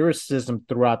the lyricism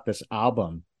throughout this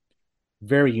album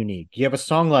very unique. You have a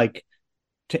song like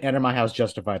 "To Enter My House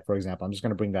Justified," for example. I'm just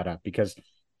going to bring that up because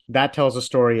that tells a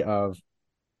story of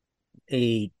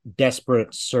a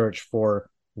desperate search for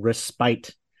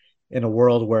respite in a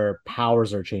world where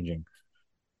powers are changing.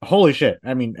 Holy shit.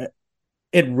 I mean,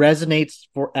 it resonates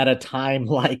for at a time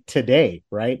like today,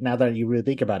 right? Now that you really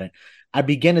think about it, I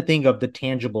begin to think of the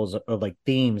tangibles of like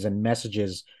themes and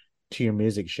messages to your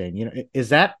music, Shane. Is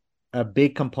that a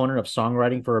big component of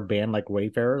songwriting for a band like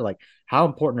Wayfarer? Like, how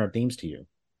important are themes to you?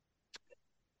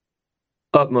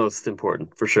 Utmost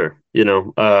important for sure.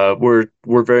 We're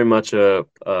very much a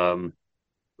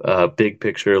big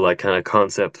picture, like kind of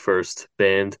concept first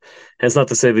band. And it's not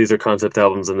to say these are concept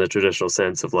albums in the traditional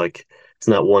sense of like it's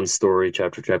not one story,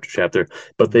 chapter, chapter, chapter,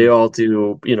 but they Mm-hmm. all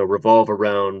do, revolve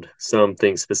around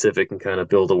something specific and kind of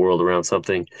build a world around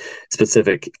something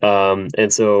specific.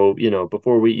 And so,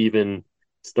 before we even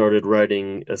started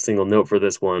writing a single note for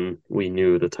this one, we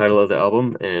knew the title of the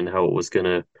album and how it was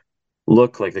gonna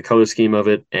look, like the color scheme of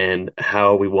it, and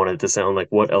how we wanted it to sound, like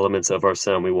what elements of our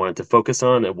sound we wanted to focus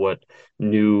on, and what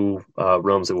new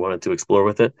realms we wanted to explore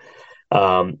with it.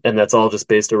 And that's all just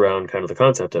based around kind of the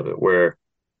concept of it, where,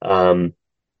 um,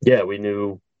 yeah, we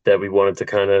knew that we wanted to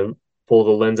kind of pull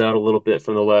the lens out a little bit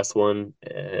from the last one.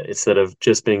 Instead of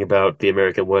just being about the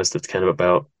American West, it's kind of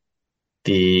about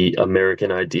the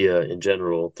American idea in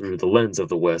general through the lens of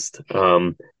the West.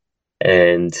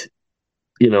 And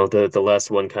the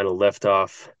last one kind of left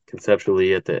off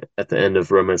conceptually at the end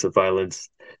of Romance of Violence,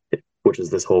 which is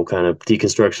this whole kind of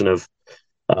deconstruction of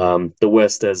the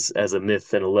West as a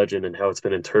myth and a legend and how it's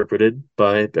been interpreted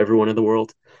by everyone in the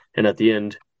world. And at the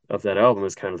end of that album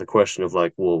is kind of the question of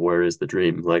like, well, where is the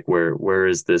dream? Like, where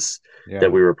is this that Yeah.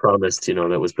 we were promised?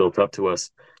 That was built up to us.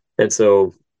 And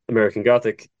so American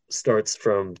Gothic starts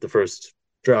from the first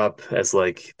drop as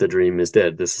like the dream is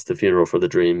dead. This is the funeral for the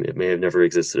dream. It may have never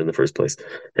existed in the first place.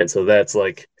 And so that's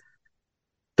like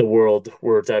the world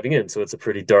we're diving in. So it's a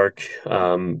pretty dark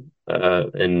and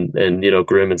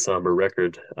grim and somber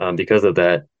record because of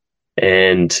that.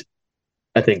 And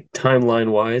I think timeline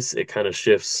wise, it kind of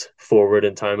shifts forward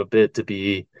in time a bit to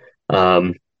be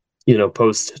um,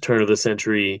 post turn of the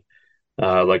century,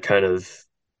 like kind of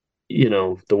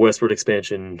the westward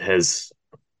expansion has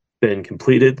been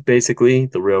completed basically.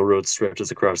 The railroad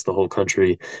stretches across the whole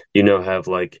country. You now have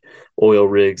like oil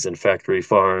rigs and factory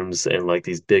farms and like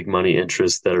these big money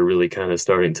interests that are really kind of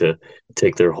starting to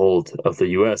take their hold of the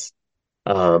US.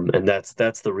 And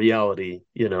that's the reality,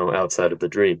 outside of the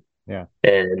dream. Yeah.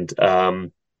 And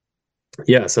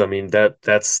yeah, so I mean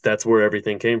that's where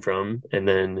everything came from. And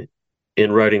then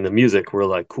in writing the music, we're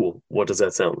like, cool, what does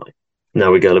that sound like?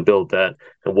 Now we got to build that.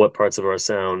 And what parts of our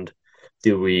sound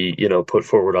do we, put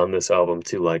forward on this album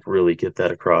to like really get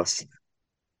that across?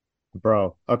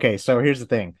 Bro. Okay, so here's the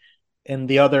thing. In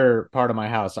the other part of my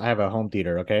house, I have a home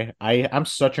theater, okay? I'm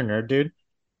such a nerd, dude.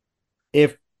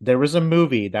 If there was a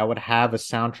movie that would have a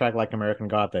soundtrack like American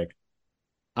Gothic,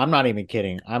 I'm not even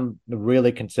kidding. I'm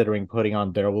really considering putting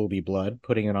on There Will Be Blood,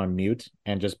 putting it on mute,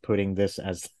 and just putting this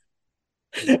as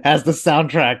as the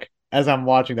soundtrack as I'm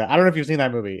watching that. I don't know if you've seen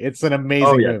that movie. It's an Oh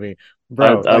amazing yeah, movie,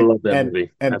 bro. I Like, love that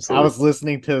movie. and I Absolutely. was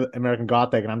listening to American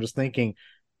Gothic, and I'm just thinking,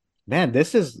 man,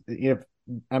 this is if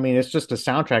I mean, it's just a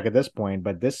soundtrack at this point,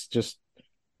 but this just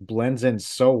blends in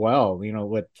so well,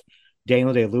 with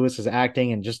Daniel Day-Lewis's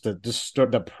acting and just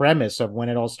the premise of when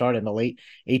it all started in the late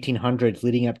 1800s,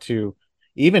 leading up to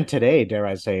even today, dare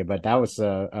I say. But that's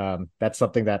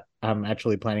something that I'm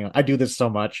actually planning on. I do this so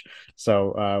much,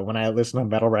 so when I listen to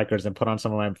metal records and put on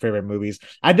some of my favorite movies,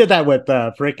 I did that with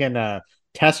freaking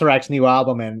Tesseract's new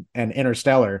album and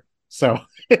Interstellar. So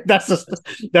that's just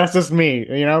that's just me,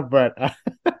 But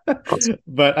Awesome.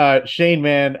 but Shane,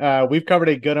 man, we've covered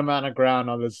a good amount of ground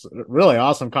on this really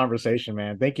awesome conversation,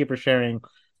 man. Thank you for sharing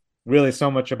really so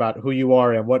much about who you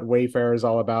are and what Wayfarer is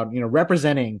all about.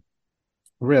 Representing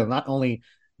real not only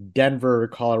Denver,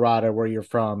 Colorado, where you're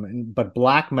from, but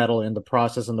black metal in the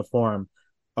process and the form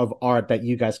of art that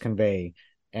you guys convey.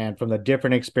 And from the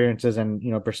different experiences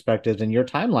and perspectives in your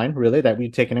timeline, really that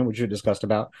we've taken in, which you discussed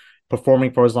about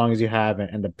performing for as long as you have,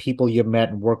 and the people you've met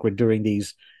and worked with during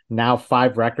these now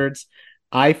 5 records,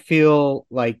 I feel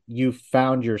like you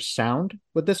found your sound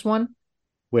with this one,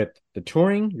 with the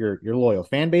touring, your loyal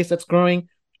fan base that's growing,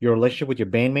 your relationship with your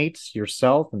bandmates,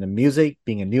 yourself, and the music,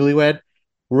 being a newlywed.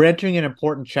 We're entering an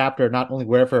important chapter, not only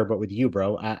Wayfarer, but with you,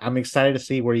 bro. I'm excited to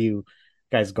see where you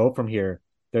guys go from here.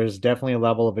 There's definitely a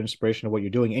level of inspiration of what you're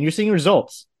doing, and you're seeing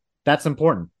results. That's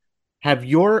important. Have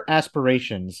your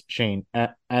aspirations, Shane,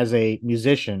 as a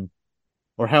musician,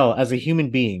 or hell, as a human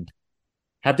being,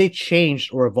 have they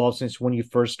changed or evolved since when you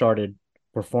first started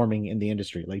performing in the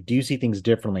industry? Like, do you see things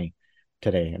differently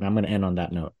today? And I'm going to end on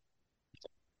that note.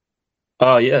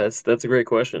 Oh yeah, that's a great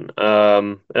question.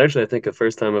 And actually, I think the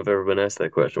first time I've ever been asked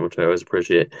that question, which I always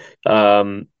appreciate.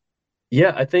 Um,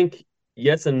 yeah, I think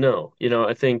yes and no.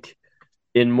 I think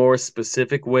in more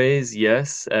specific ways,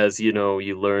 yes, as you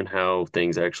learn how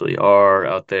things actually are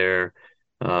out there,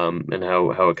 and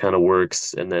how it kind of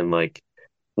works, and then like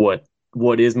what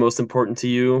what is most important to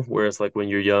you. Whereas like when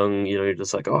you're young, you're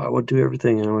just like, oh, I want to do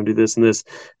everything, and I want to do this and this,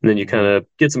 and then you kind Mm, of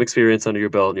get some experience under your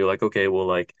belt, and you're like, okay, well,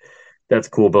 like that's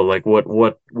cool, but like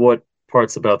what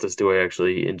parts about this do I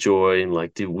actually enjoy, and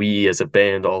like do we as a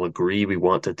band all agree we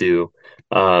want to do?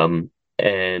 Um,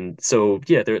 and so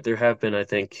yeah, there have been, I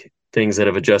think, things that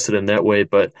have adjusted in that way,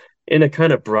 but in a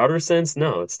kind of broader sense,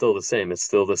 no, it's still the same. It's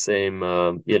still the same,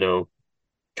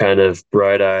 kind of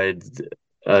bright-eyed,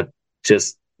 uh,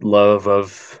 just love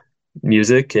of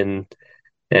music and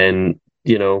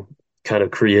kind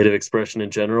of creative expression in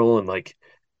general, and like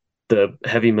the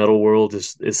heavy metal world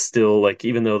is still like,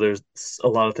 even though there's a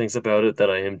lot of things about it that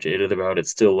I am jaded about,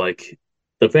 it's still like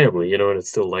the family, and it's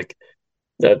still like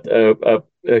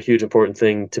a huge important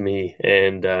thing to me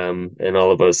and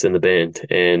all of us in the band.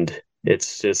 And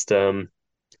it's just I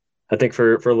think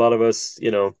for a lot of us,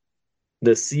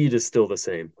 the seed is still the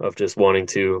same of just wanting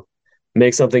to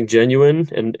make something genuine,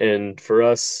 and for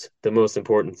us the most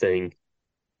important thing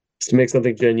is to make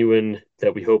something genuine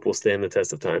that we hope will stand the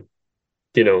test of time.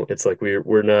 It's like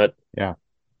we're not yeah.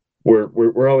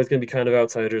 we're always going to be kind of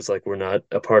outsiders. Like we're not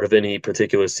a part of any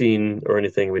particular scene or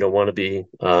anything. We don't want to be.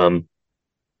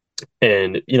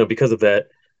 And because of that,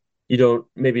 you don't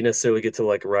maybe necessarily get to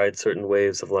like ride certain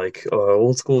waves of like, oh,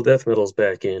 old school death metal's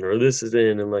back in, or this is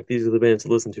in, and like these are the bands to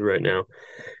listen to right now.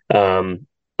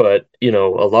 But a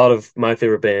lot of my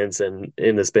favorite bands, and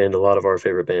in this band, a lot of our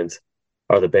favorite bands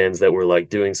are the bands that were like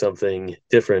doing something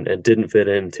different and didn't fit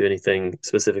into anything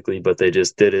specifically, but they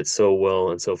just did it so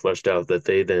well and so fleshed out that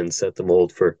they then set the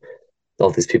mold for all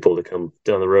these people to come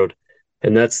down the road.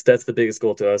 And that's the biggest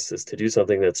goal to us, is to do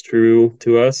something that's true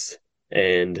to us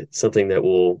and something that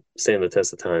will stand the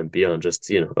test of time beyond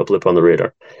just, a blip on the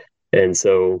radar. And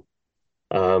so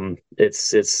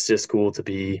it's just cool to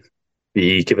be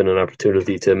given an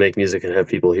opportunity to make music and have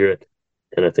people hear it.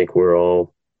 And I think we're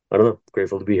all, I don't know,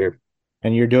 grateful to be here.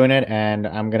 And you're doing it, and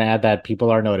I'm gonna add that people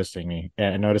are noticing me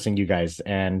and noticing you guys,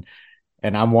 and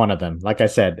I'm one of them. Like I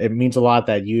said, it means a lot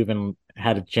that you even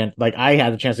had a chance, like I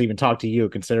had a chance to even talk to you,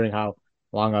 considering how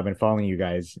long I've been following you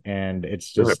guys. And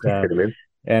it's No, I just appreciate it, man.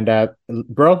 and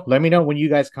bro, let me know when you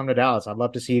guys come to Dallas. I'd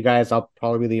love to see you guys. I'll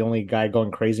probably be the only guy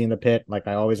going crazy in the pit, like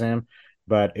I always am.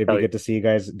 But it'd be Hell yeah. good to see you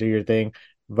guys do your thing.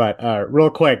 But real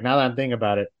quick, now that I'm thinking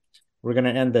about it, we're gonna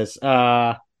end this.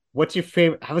 What's your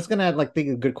favorite? I was gonna like think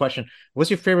of a good question. What's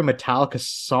your favorite Metallica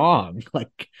song?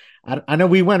 Like, I know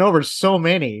we went over so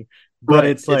many, but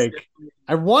Right. it's like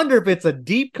I wonder if it's a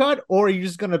deep cut or you're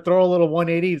just gonna throw a little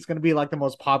 180. It's gonna be like the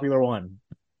most popular one.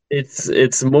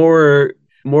 It's more.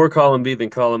 more column B than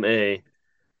column A.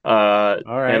 All And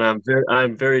right.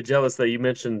 I'm very jealous that you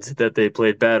mentioned that they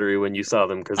played Battery when you saw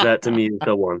them because that to me is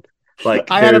the one. Like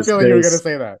I had a feeling you were gonna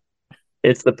say that.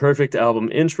 it's the perfect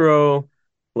album intro,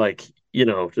 like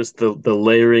just the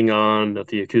layering on of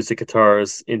the acoustic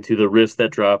guitars into the riffs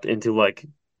that drop into like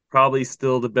probably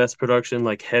still the best production,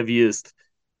 like heaviest,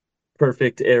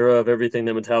 perfect era of everything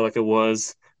that Metallica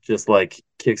was. Just like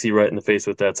kicks you right in the face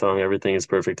with that song. Everything is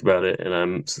perfect about it, and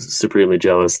I'm supremely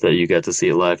jealous that you got to see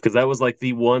it live because that was like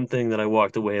the one thing that I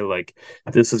walked away like,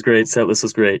 this is great. Setlist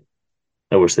was great.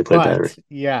 I wish they played Battery. But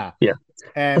yeah. Yeah.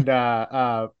 And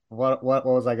what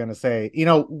was I gonna say?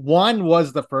 One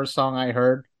was the first song I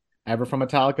heard ever from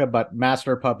Metallica, but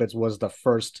Master of Puppets was the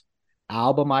first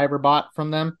album I ever bought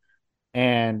from them,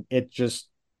 and it just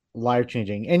life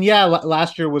changing. And yeah,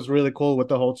 last year was really cool with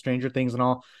the whole Stranger Things and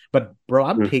all. But bro,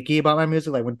 I'm Mm, picky about my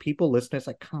music. Like when people listen, it's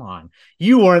like, come on,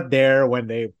 you weren't there when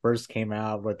they first came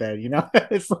out with that.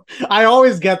 It's I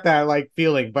always get that like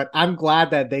feeling, but I'm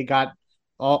glad that they got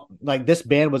all like this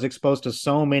band was exposed to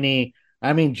so many.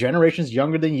 I mean, generations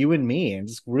younger than you and me, and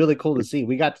it's really cool to see.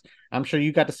 I'm sure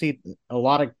you got to see a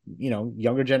lot of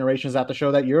younger generations at the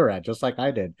show that you're at, just like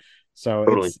I did. So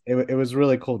totally. it was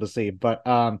really cool to see. But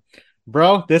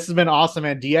bro, this has been awesome,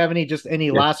 man. Do you have any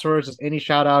Yeah. last words, just any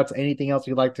shout outs, anything else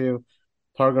you'd like to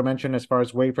target mention as far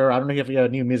as Wayfarer? I don't know if you have a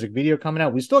new music video coming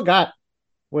out. We still got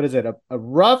what is it, a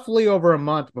roughly over a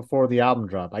month before the album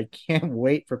drop. I can't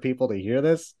wait for people to hear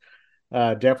this.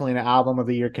 Definitely an album of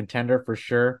the year contender for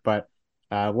sure. But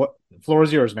what floor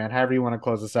is yours, man? However you want to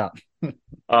close this out.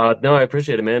 No, I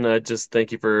appreciate it, man. I just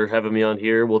thank you for having me on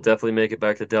here. We'll definitely make it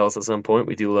back to Dallas at some point.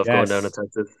 We do love going down to Yes.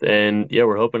 Texas, and yeah,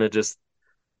 we're hoping to just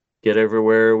get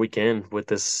everywhere we can with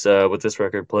this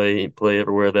record. Play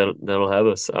everywhere that'll have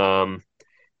us.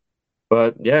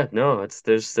 But yeah, no, it's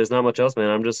there's not much else, man.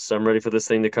 I'm ready for this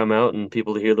thing to come out and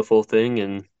people to hear the full thing,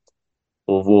 and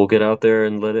we'll get out there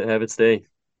and let it have its day.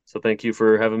 So thank you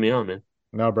for having me on, man.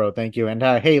 No, bro. Thank you. And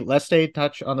hey, let's stay in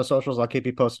touch on the socials. I'll keep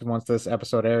you posted once this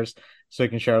episode airs so you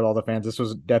can share with all the fans. This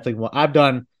was definitely one I've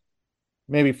done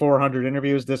maybe 400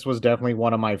 interviews. This was definitely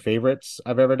one of my favorites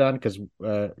I've ever done because That's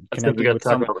because we connecting got to with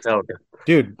talk some about Metallica.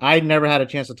 dude. I never had a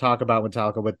chance to talk about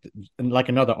Metallica with like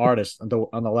another artist on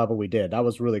the level we did. That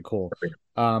was really cool.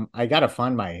 I gotta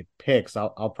find my pics.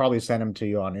 I'll probably send them to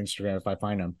you on Instagram if I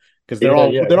find them because they're Yeah,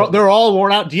 all yeah. they're all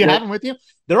worn out. Do you Yeah. have them with you?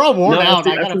 They're all worn No, out.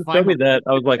 I after gotta you showed find me them. that,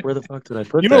 I was like, where the fuck did I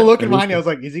put You know, that? looking And then, behind me, I was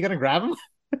like, is he gonna grab him?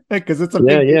 Because it's a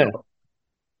yeah, big yeah. deal.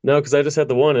 No, because I just had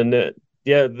the one, and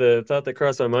yeah, the thought that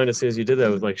crossed my mind as soon as you did that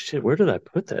was like, shit, where did I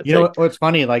put that You know thing? what's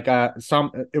funny? Like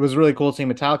it was really cool seeing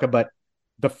Metallica, but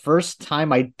the first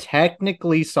time I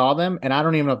technically saw them, and I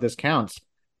don't even know if this counts.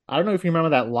 I don't know if you remember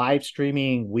that live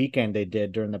streaming weekend they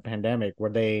did during the pandemic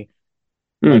where they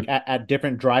Hmm. like at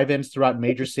different drive-ins throughout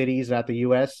major cities at the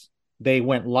US, they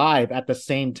went live at the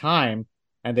same time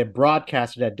and they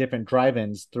broadcasted at different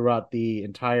drive-ins throughout the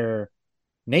entire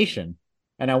nation.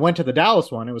 And I went to the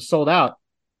Dallas one, it was sold out,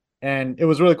 and it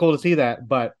was really cool to see that,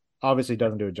 but obviously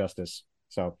doesn't do it justice.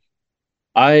 So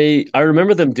I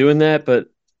remember them doing that, but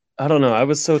I don't know. I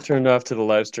was so turned off to the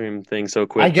live stream thing so I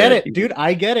quick get that it, dude.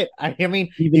 I get it. I mean,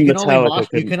 even Metallica you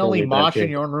couldn't can pull only me back mosh in in.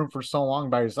 your own room for so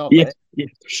long by yourself, Yeah, right? yeah,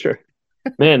 for sure.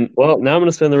 Man, well, now I'm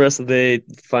gonna spend the rest of the day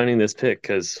finding this pick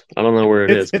because I don't know where it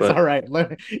is, It's but all right. it's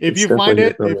definitely here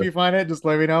If somewhere. you find it, just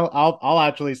let me know. I'll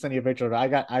actually send you a picture of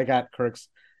it. I got Kirk's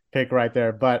pick right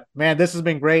there. But man, this has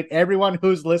been great. Everyone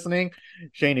who's listening,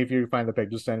 Shane, if you find the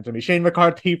pic, just send it to me. Shane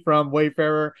McCarthy from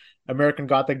Wayfarer. American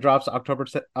Gothic drops October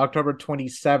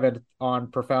 27th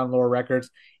on Profound Lore Records.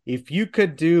 If you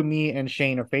could do me and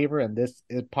Shane a favor, and this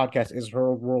podcast is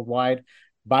heard worldwide,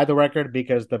 buy the record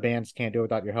because the bands can't do it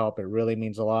without your help. It really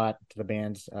means a lot to the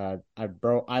bands. I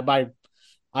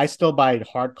still buy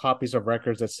hard copies of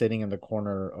records that's sitting in the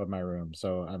corner of my room.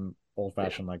 So I'm old Yeah,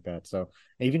 fashioned like that. So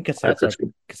even I appreciate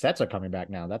it. cassettes are coming back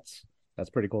now. That's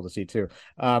pretty cool to see too.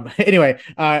 Anyway,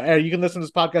 you can listen to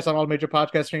this podcast on all major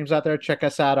podcast streams out there. Check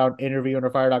us out on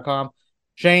interviewunderfire.com.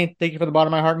 Shane, thank you from the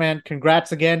bottom of my heart, man.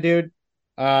 Congrats again, dude.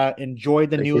 Enjoy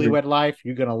the Thank you, man. newlywed life.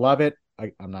 You're gonna love it.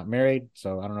 I'm not married,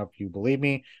 so I don't know if you believe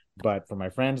me, but for my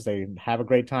friends, they have a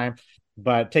great time.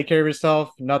 But take care of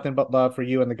yourself. Nothing but love for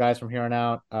you and the guys from here on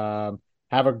out.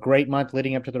 Have a great month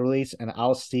leading up to the release, and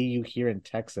I'll see you here in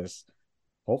Texas.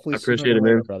 Hopefully I sooner appreciate than it,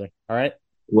 later, man. brother. All right.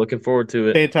 Looking forward to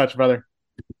it. Stay in touch, brother.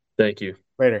 Thank you.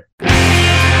 Later.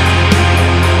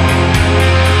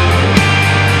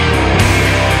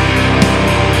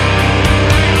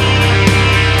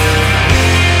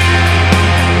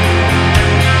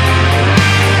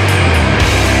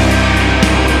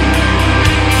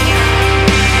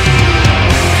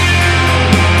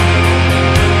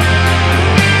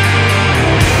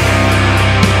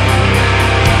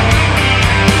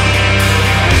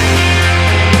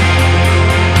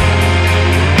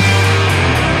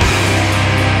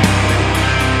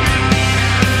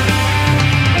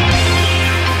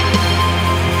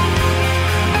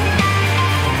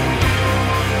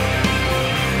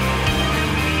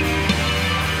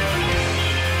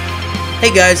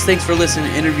 Hey guys, thanks for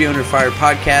listening to Interview Under Fire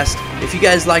podcast. If you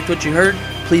guys liked what you heard,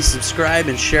 please subscribe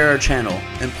and share our channel.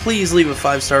 And please leave a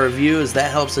 5-star review, as that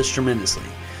helps us tremendously.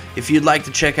 If you'd like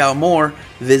to check out more,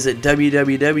 visit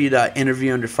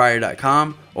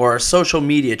www.interviewunderfire.com or our social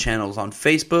media channels on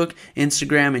Facebook,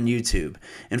 Instagram, and YouTube.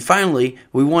 And finally,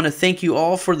 we want to thank you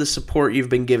all for the support you've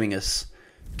been giving us.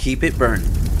 Keep it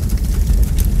burning.